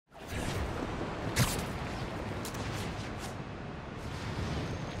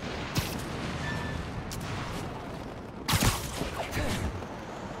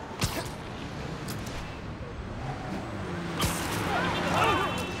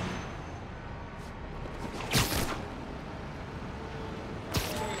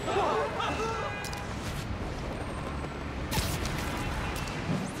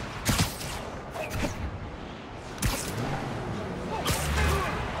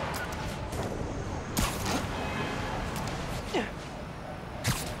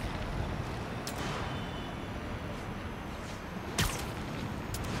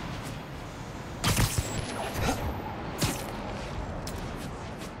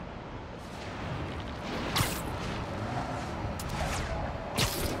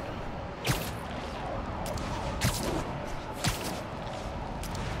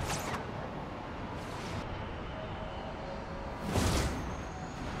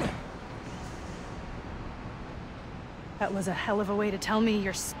That was a hell of a way to tell me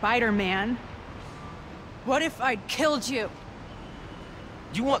you're Spider-Man. What if I'd killed you?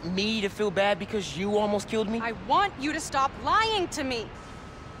 You want me to feel bad because you almost killed me? I want you to stop lying to me.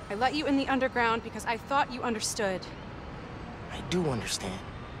 I let you in the underground because I thought you understood. I do understand.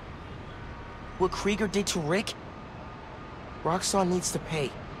 What Krieger did to Rick? Roxxon needs to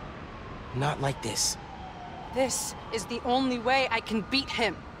pay. Not like this. This is the only way I can beat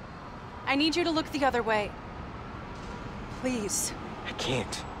him. I need you to look the other way. Please. I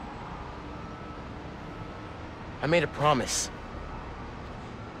can't. I made a promise.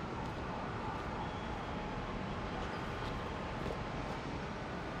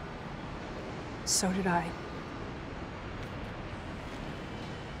 So did I.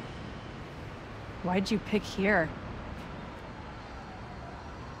 Why'd you pick here?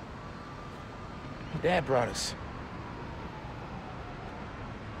 Dad brought us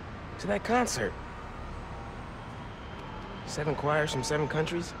to that concert. 7 choirs from 7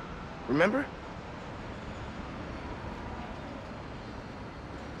 countries. Remember?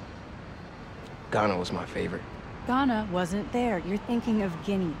 Ghana was my favorite. Ghana wasn't there. You're thinking of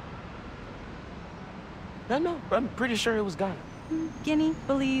Guinea. No, I'm pretty sure it was Ghana. Guinea,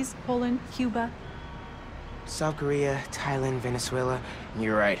 Belize, Poland, Cuba. South Korea, Thailand, Venezuela.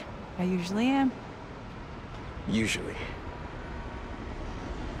 You're right. I usually am. Usually.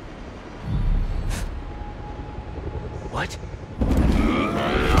 What?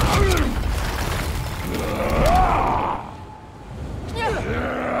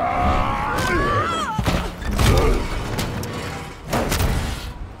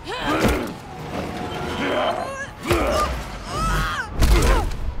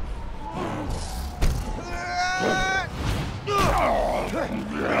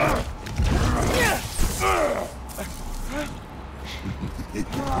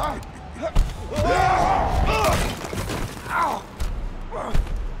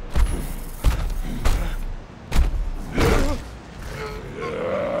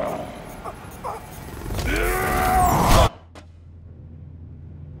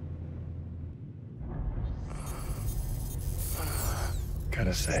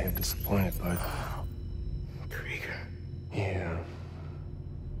 Gotta say, I'm disappointed, bud. Krieger. Yeah.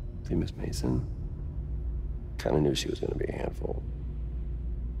 See, Miss Mason? Kinda knew she was gonna be a handful.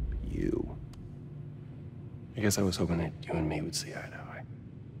 But you... I guess I was hoping that you and me would see eye to eye.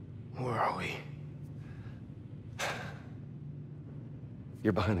 Where are we?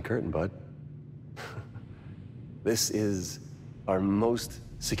 You're behind the curtain, bud. This is our most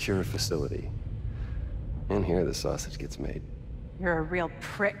secure facility. And here the sausage gets made. You're a real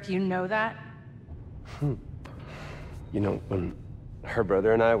prick, you know that? You know, when her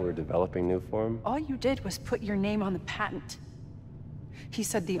brother and I were developing new form... All you did was put your name on the patent. He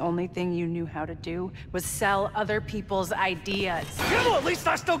said the only thing you knew how to do was sell other people's ideas. Yeah, well, at least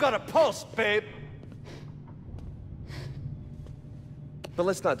I still got a pulse, babe. But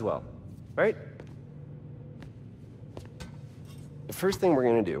let's not dwell, right? The first thing we're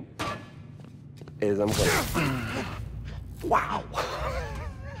gonna do is I'm gonna... Wow!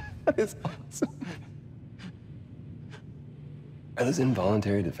 That is awesome. Are those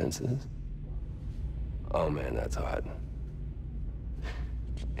involuntary defenses? Oh man, that's hot.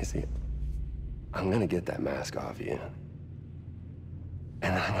 You see, I'm gonna get that mask off you.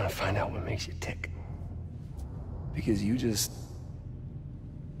 And then I'm gonna find out what makes you tick. Because you just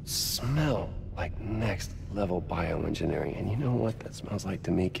smell like next level bioengineering. And you know what that smells like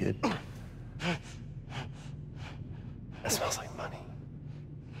to me, kid? That smells like money.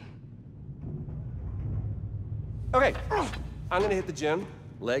 Okay, I'm gonna hit the gym.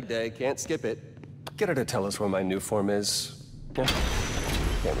 Leg day, can't skip it. Get her to tell us where my new form is. Yeah.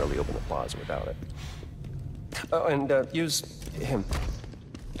 Can't really open the plaza without it. Oh, and use him.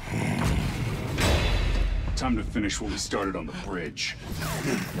 Time to finish what we started on the bridge.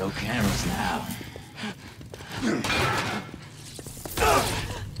 No cameras now.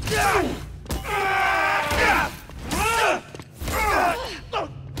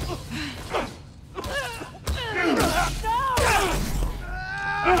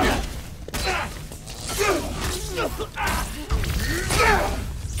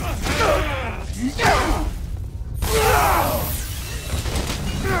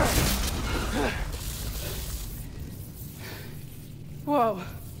 Whoa.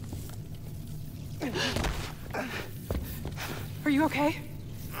 Are you okay?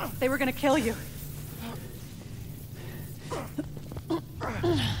 They were gonna kill you.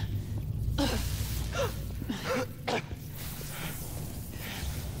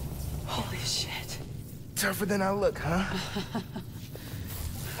 Holy shit. Tougher than I look, huh?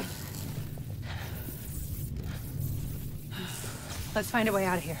 Let's find a way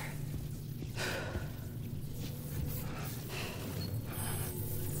out of here.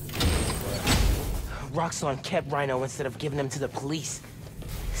 Roxxon kept Rhino instead of giving him to the police.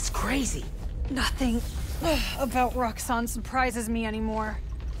 It's crazy. Nothing about Roxxon surprises me anymore.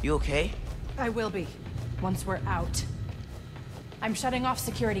 You okay? I will be, once we're out. I'm shutting off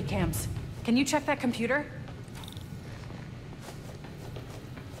security cams. Can you check that computer?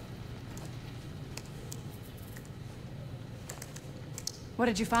 What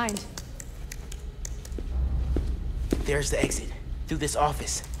did you find? There's the exit. Through this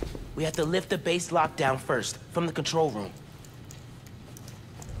office. We have to lift the base lockdown first, from the control room.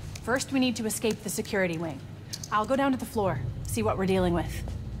 First, we need to escape the security wing. I'll go down to the floor, see what we're dealing with.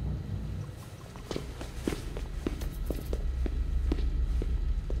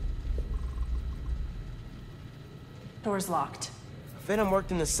 Door's locked. Venom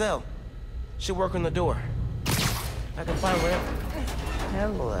worked in the cell. Should work on the door. I can find whatever.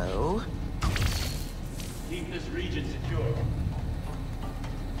 Hello? Keep this region secure.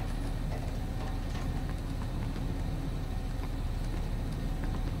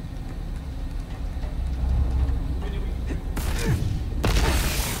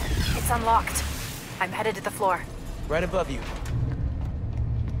 It's unlocked. I'm headed to the floor. Right above you.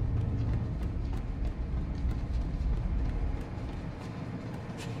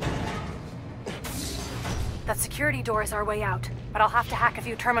 That security door is our way out, but I'll have to hack a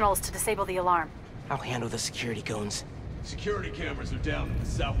few terminals to disable the alarm. I'll handle the security goons. Security cameras are down in the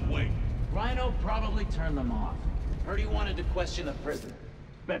south wing. Rhino probably turned them off. Heard he wanted to question the prisoner.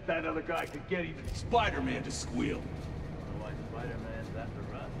 Bet that other guy could get even Spider-Man to squeal. Otherwise, Spider-Man's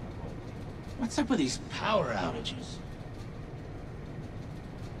after us. What's up with these power outages?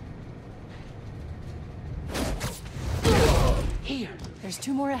 Here, there's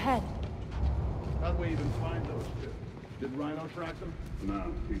 2 more ahead. How'd we even find those two? Did Rhino track them?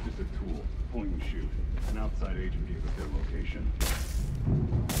 No, he's just a tool. Pulling the chute. An outside agent gave us their location.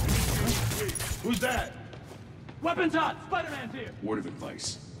 Who's that? Weapons hot! Spider-Man's here! Word of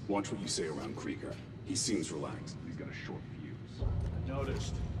advice. Watch what you say around Krieger. He seems relaxed. He's got a short fuse.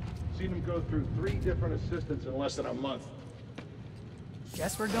 Noticed. Seen him go through 3 different assistants in less than a month.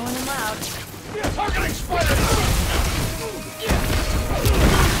 Guess we're going in loud. Targeting Spider-Man!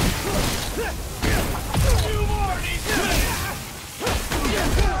 You more need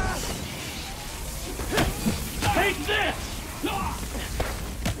Take this!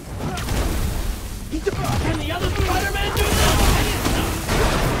 Can the other Spider-Man do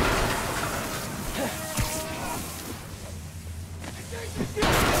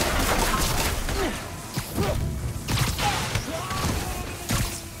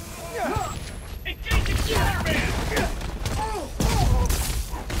Engaging Spider-Man!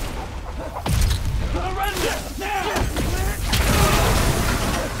 Surrender! Now!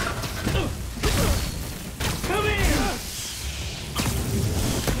 Come here!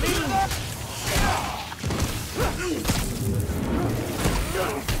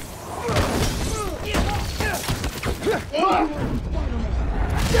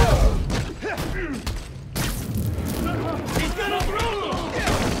 He's gonna throw them!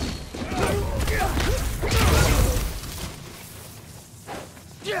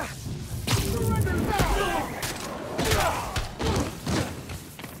 Surrender now!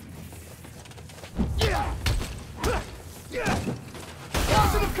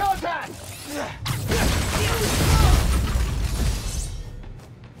 Positive contact!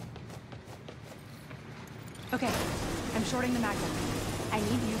 Okay, I'm shorting the magnet. I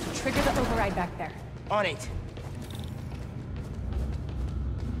need you to trigger the override back there. On it.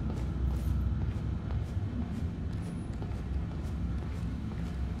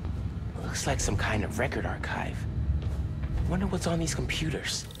 Looks like some kind of record archive. Wonder what's on these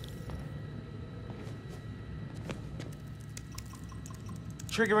computers.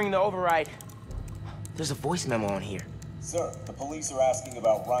 Triggering the override. There's a voice memo on here. Sir, the police are asking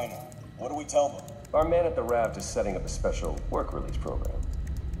about Rhino. What do we tell them? Our man at the raft is setting up a special work release program.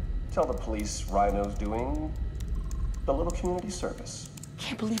 Tell the police Rhino's doing a little community service.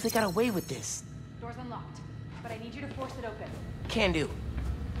 Can't believe they got away with this. Door's unlocked, but I need you to force it open. Can do.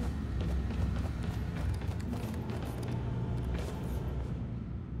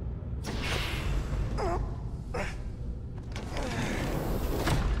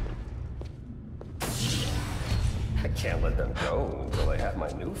 I can't let them go until I have my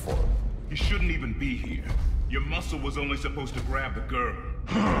new form. You shouldn't even be here. Your muscle was only supposed to grab the girl.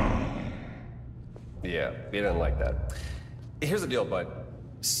 Yeah, he didn't like that. Here's the deal, bud.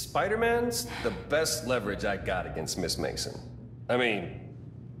 Spider-Man's the best leverage I got against Miss Mason. I mean,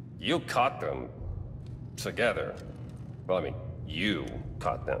 you caught them together. Well, I mean, you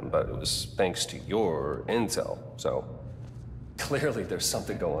caught them, but it was thanks to your intel, so clearly there's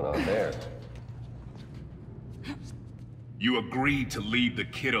something going on there. You agreed to leave the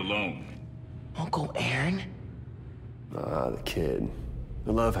kid alone. Uncle Aaron? Ah, the kid.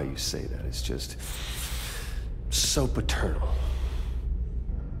 I love how you say that. It's just so paternal.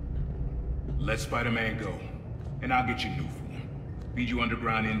 Let Spider-Man go, and I'll get you new form. Feed you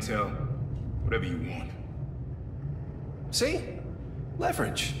underground intel, whatever you want. See?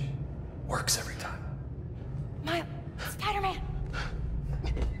 Leverage. Works every time. Miles, Spider-Man.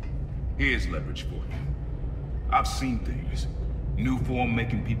 Here's leverage for you. I've seen things. New form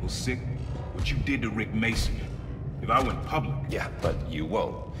making people sick. What you did to Rick Mason. If I went public... Yeah, but you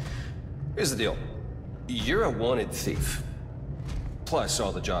won't. Here's the deal. You're a wanted thief. Plus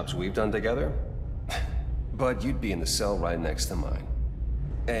all the jobs we've done together. But you'd be in the cell right next to mine.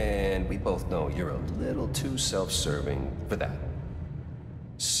 And we both know you're a little too self-serving for that.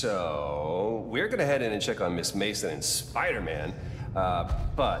 So, we're gonna head in and check on Miss Mason and Spider-Man,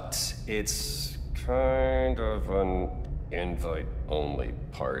 but it's kind of an invite-only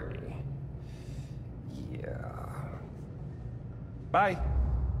party. Yeah. Bye.